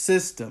 a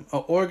system,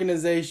 an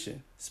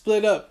organization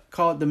split up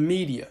called the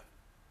media.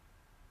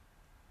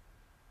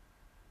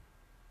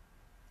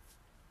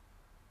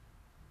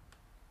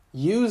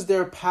 Use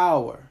their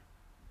power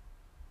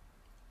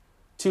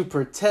to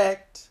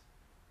protect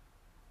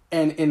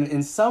and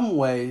in some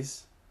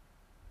ways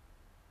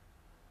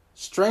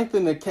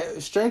strengthen a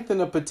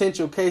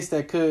potential case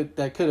that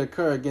could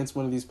occur against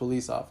one of these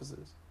police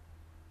officers.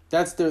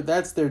 That's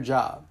their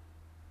job.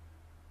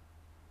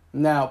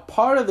 Now,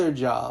 part of their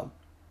job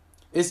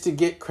is to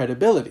get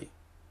credibility.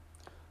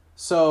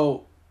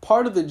 So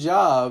part of the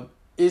job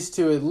is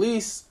to at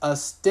least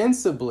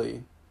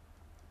ostensibly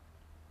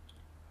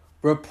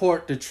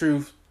report the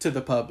truth to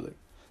the public.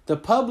 The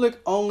public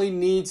only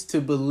needs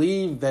to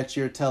believe that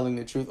you're telling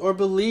the truth or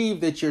believe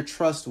that you're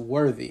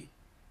trustworthy.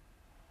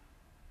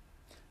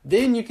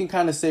 Then you can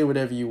kind of say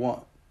whatever you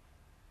want.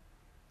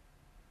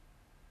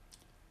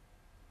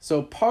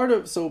 So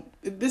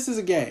this is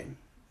a game.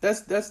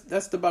 That's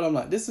the bottom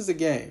line. This is a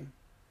game.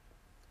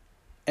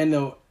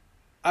 And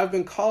I've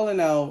been calling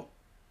out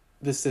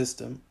the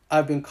system.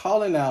 I've been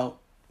calling out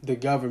the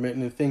government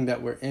and the thing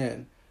that we're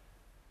in.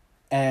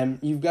 And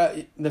you've got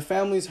the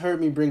families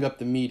heard me bring up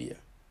the media.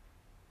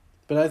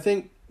 But I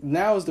think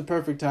now is the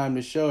perfect time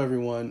to show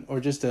everyone, or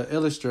just to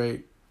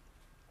illustrate,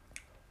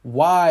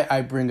 why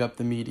I bring up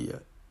the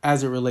media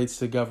as it relates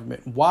to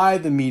government, why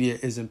the media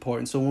is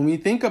important. So when we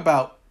think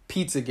about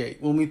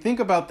Pizzagate, when we think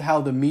about how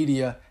the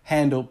media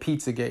handled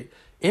Pizzagate,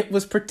 it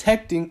was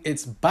protecting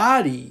its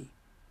body.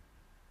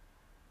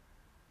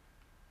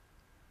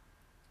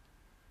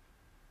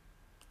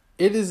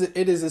 It is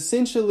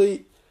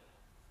essentially,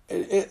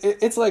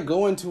 it's like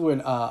going to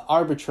an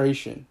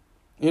arbitration.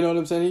 You know what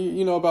I'm saying?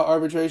 You know about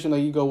arbitration,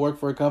 like you go work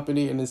for a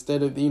company and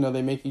instead of,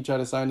 they make you try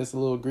to sign this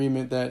little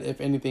agreement that if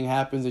anything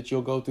happens that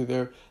you'll go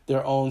through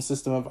their own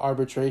system of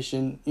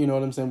arbitration, you know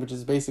what I'm saying? Which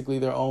is basically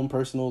their own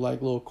personal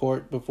like little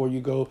court before you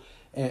go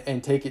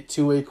and take it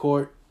to a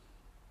court.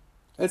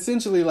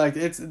 Essentially, like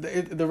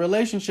the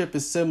relationship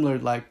is similar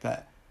like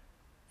that,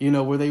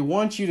 where they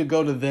want you to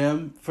go to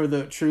them for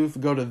the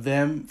truth, go to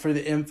them for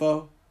the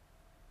info.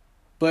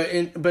 But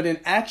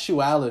in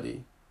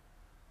actuality,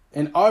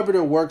 an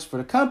arbiter works for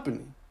the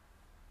company.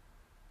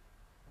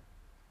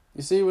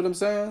 You see what I'm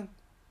saying?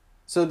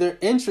 So their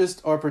interests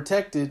are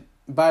protected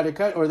by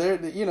the or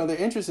their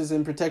interest is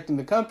in protecting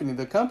the company.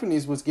 The company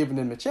is what's giving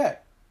them a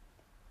check.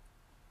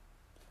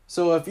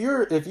 So if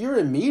you're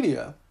in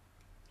media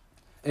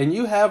and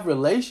you have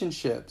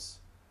relationships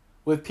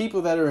with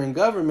people that are in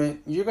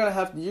government, you're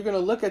gonna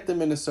look at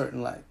them in a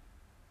certain light.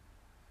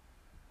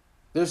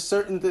 There's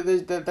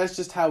that's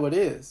just how it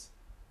is.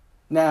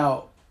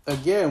 Now,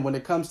 again, when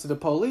it comes to the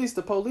police,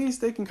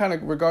 they can kind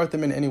of regard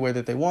them in any way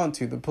that they want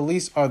to. The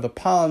police are the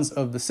pawns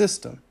of the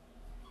system.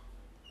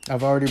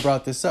 I've already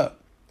brought this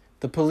up.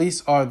 The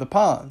police are the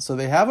pawns, so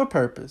they have a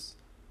purpose.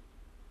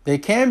 They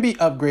can be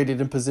upgraded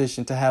in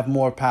position to have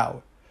more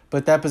power,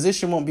 but that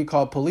position won't be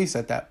called police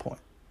at that point.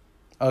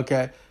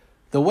 Okay?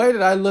 The way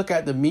that I look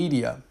at the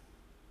media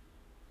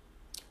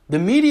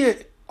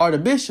are the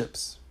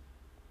bishops.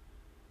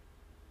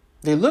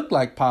 They look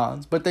like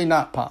pawns, but they're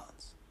not pawns.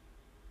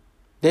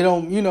 They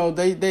don't,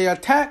 they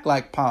attack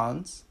like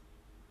pawns,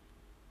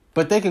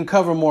 but they can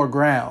cover more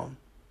ground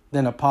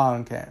than a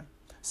pawn can.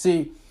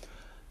 See,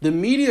 the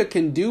media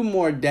can do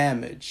more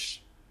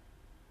damage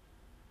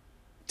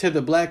to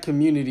the black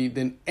community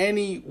than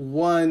any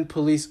one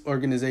police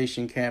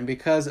organization can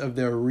because of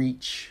their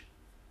reach,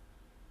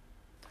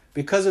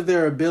 because of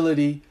their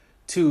ability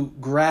to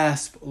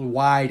grasp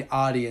wide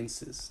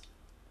audiences.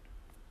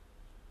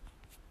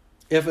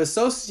 If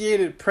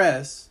Associated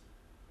Press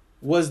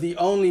was the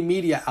only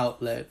media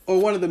outlet,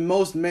 or one of the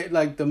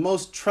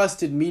most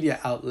trusted media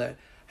outlet,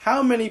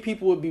 how many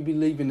people would be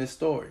believing this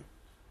story?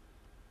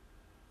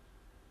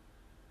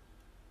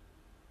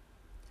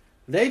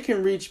 They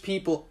can reach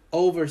people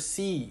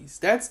overseas.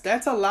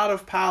 That's a lot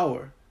of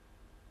power.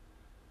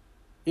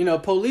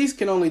 Police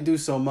can only do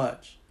so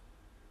much,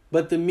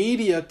 but the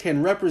media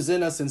can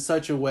represent us in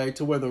such a way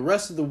to where the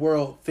rest of the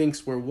world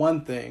thinks we're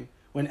one thing,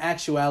 when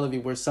actuality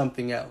we're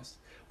something else.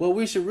 What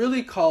we should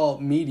really call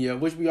media,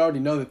 which we already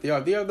know that they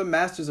are the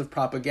masters of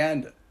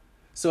propaganda.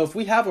 So if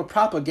we have a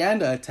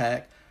propaganda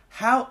attack,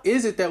 how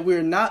is it that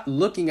we're not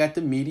looking at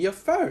the media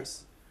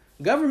first?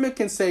 Government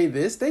can say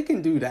this, they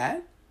can do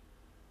that.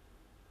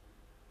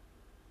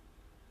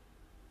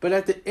 But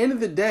at the end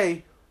of the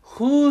day,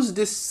 who's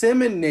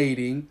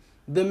disseminating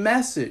the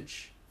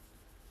message?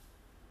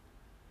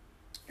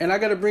 And I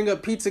got to bring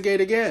up Pizzagate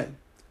again,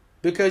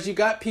 because you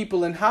got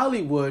people in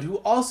Hollywood who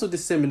also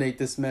disseminate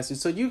this message.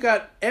 So you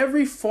got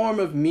every form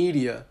of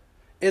media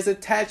is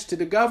attached to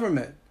the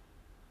government.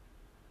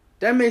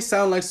 That may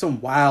sound like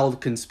some wild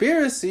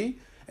conspiracy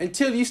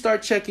until you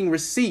start checking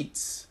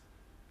receipts.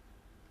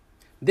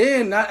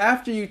 Then, not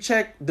after you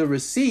check the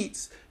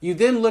receipts, you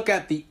then look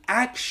at the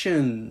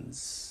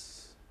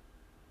actions.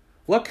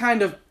 What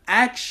kind of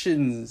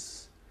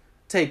actions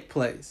take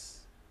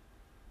place?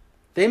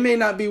 They may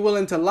not be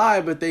willing to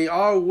lie, but they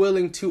are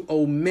willing to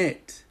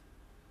omit.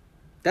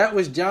 That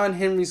was John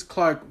Henry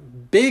Clark's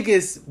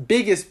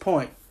biggest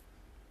point.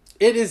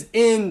 It is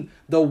in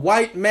the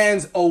white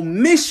man's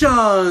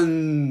omissions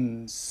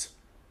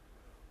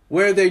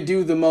where they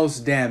do the most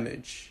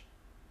damage.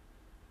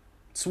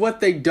 It's what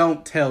they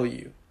don't tell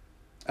you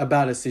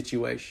about a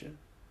situation.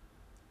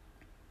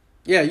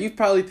 Yeah, you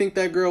probably think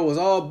that girl was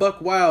all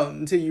buck wild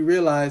until you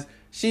realize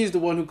she's the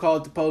one who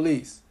called the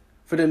police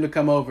for them to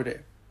come over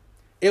there.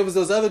 It was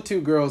those other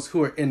two girls who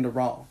were in the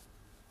wrong.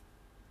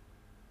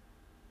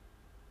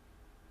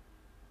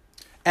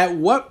 At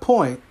what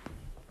point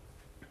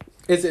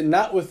is it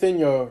not within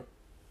your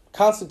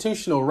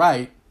constitutional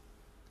right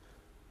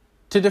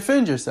to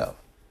defend yourself?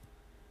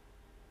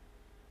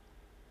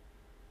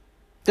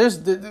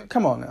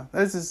 Come on now.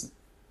 That's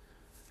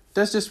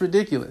just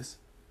ridiculous.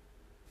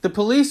 The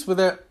police were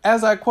there,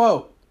 as I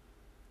quote,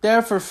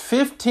 there for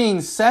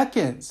 15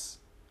 seconds.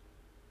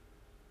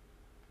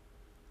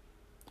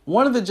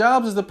 One of the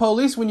jobs of the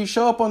police when you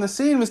show up on the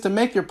scene is to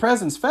make your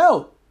presence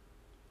felt,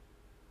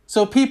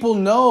 so people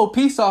know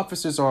peace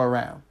officers are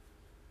around.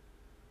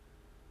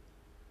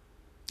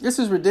 This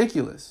is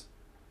ridiculous.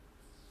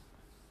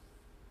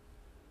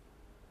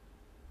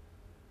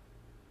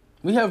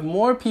 We have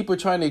more people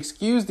trying to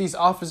excuse these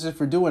officers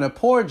for doing a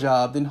poor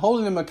job than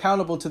holding them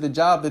accountable to the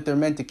job that they're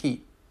meant to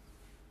keep.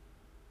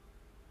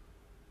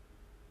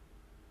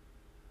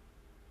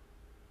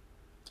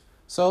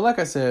 So like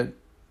I said,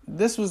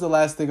 this was the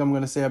last thing I'm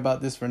going to say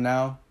about this for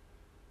now.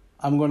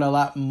 I'm going to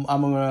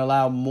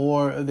allow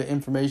more of the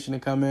information to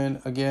come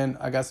in. Again,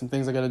 I got some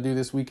things I got to do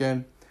this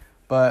weekend,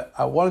 but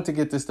I wanted to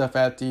get this stuff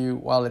out to you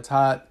while it's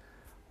hot,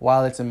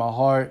 while it's in my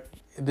heart.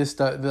 This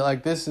stuff,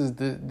 like this is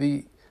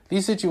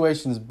these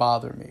situations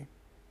bother me.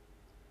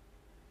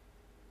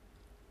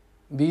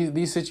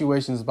 These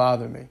situations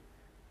bother me,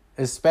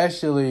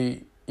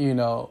 especially,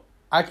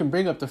 I can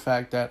bring up the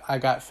fact that I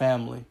got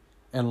family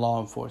in law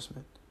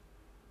enforcement.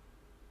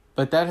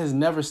 But that has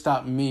never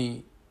stopped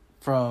me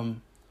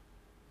from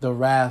the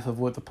wrath of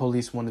what the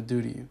police want to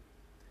do to you.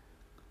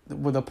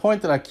 The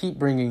point that I keep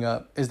bringing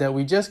up is that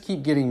we just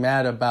keep getting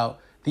mad about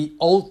the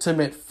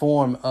ultimate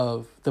form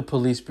of the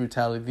police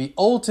brutality, the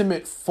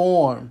ultimate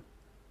form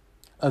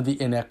of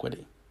the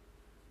inequity.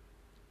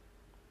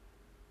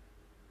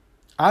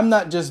 I'm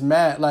not just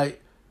mad,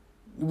 like,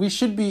 we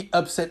should be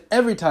upset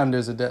every time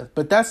there's a death,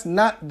 but that's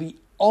not the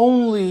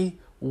only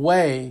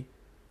way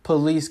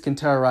police can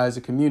terrorize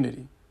a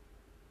community.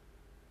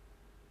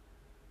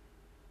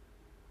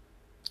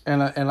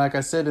 And like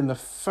I said in the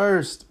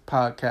first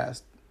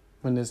podcast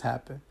when this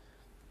happened,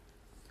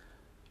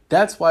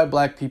 that's why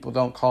black people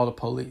don't call the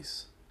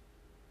police.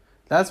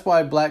 That's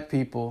why black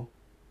people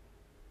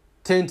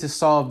tend to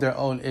solve their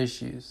own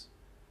issues.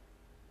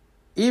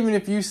 Even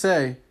if you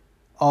say,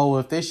 oh,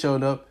 if they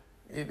showed up,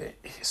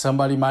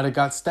 somebody might have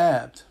got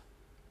stabbed.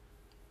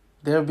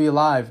 They'll be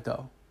alive,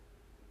 though.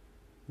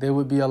 They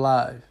would be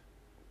alive.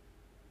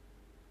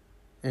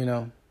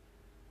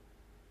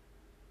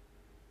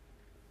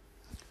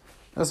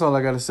 That's all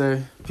I got to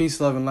say. Peace,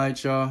 love, and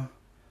light, y'all.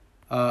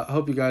 I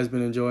hope you guys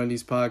been enjoying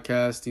these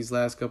podcasts these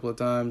last couple of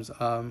times.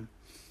 I'm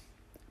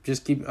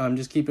just keeping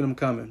them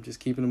coming. Just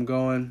keeping them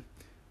going.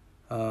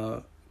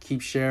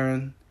 Keep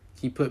sharing.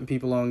 Keep putting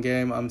people on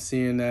game. I'm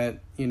seeing that,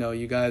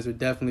 you guys have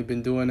definitely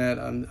been doing that.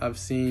 I've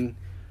seen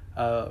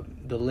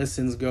the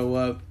listens go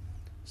up.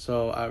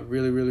 So I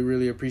really, really,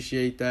 really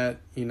appreciate that.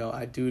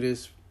 I do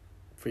this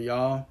for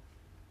y'all.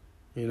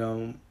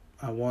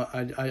 I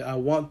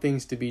want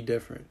things to be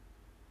different.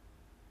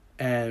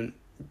 And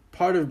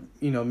part of,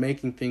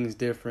 making things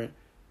different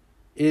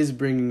is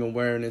bringing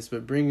awareness,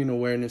 but bringing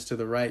awareness to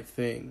the right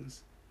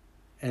things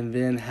and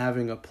then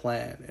having a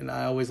plan. And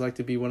I always like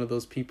to be one of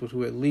those people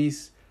who at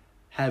least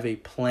have a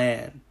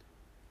plan,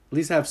 at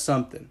least have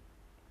something.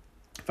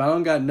 If I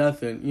don't got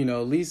nothing,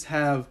 at least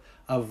have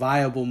a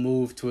viable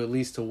move to at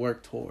least to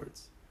work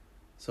towards.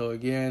 So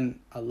again,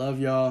 I love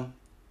y'all.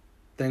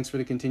 Thanks for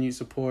the continued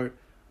support.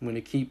 I'm going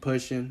to keep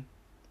pushing,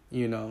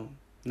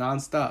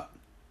 nonstop.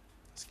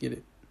 Let's get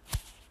it.